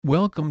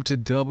Welcome to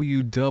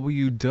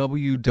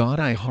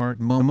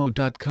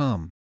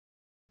www.iheartmomo.com.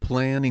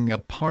 Planning a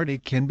party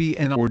can be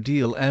an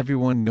ordeal.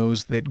 Everyone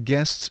knows that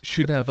guests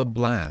should have a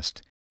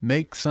blast,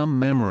 make some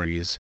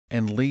memories,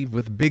 and leave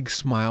with big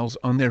smiles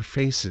on their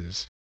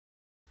faces.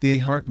 The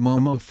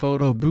iHeartMomo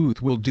photo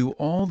booth will do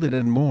all that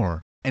and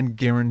more, and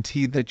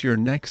guarantee that your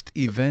next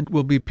event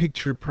will be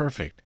picture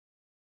perfect.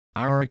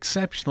 Our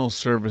exceptional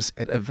service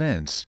at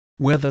events,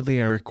 whether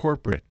they are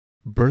corporate,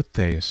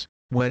 birthdays,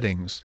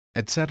 weddings,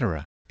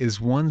 etc., is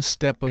one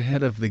step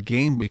ahead of the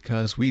game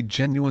because we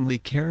genuinely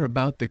care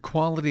about the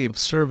quality of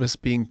service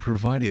being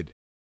provided.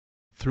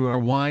 Through our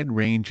wide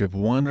range of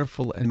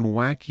wonderful and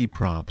wacky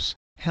props,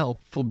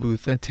 helpful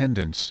booth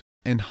attendants,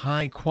 and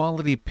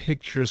high-quality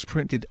pictures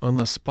printed on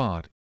the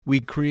spot, we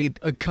create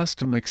a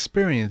custom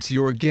experience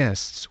your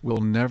guests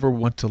will never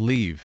want to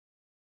leave.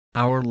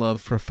 Our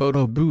love for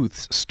photo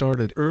booths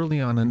started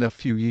early on, and a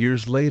few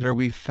years later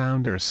we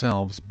found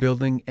ourselves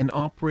building and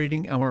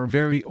operating our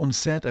very own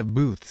set of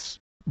booths,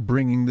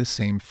 bringing the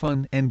same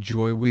fun and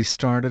joy we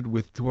started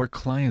with to our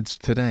clients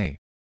today.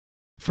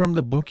 From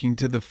the booking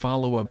to the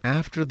follow-up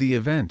after the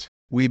event,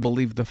 we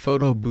believe the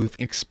photo booth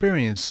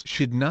experience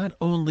should not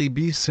only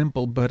be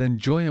simple but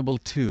enjoyable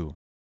too.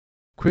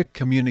 Quick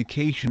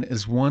communication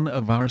is one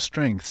of our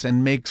strengths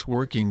and makes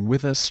working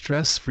with us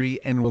stress-free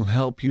and will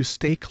help you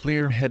stay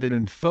clear-headed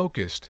and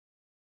focused.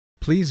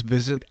 Please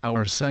visit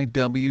our site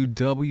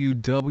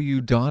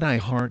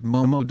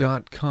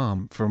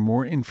www.iheartmomo.com for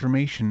more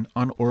information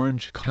on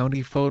Orange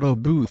County photo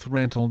booth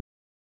rental.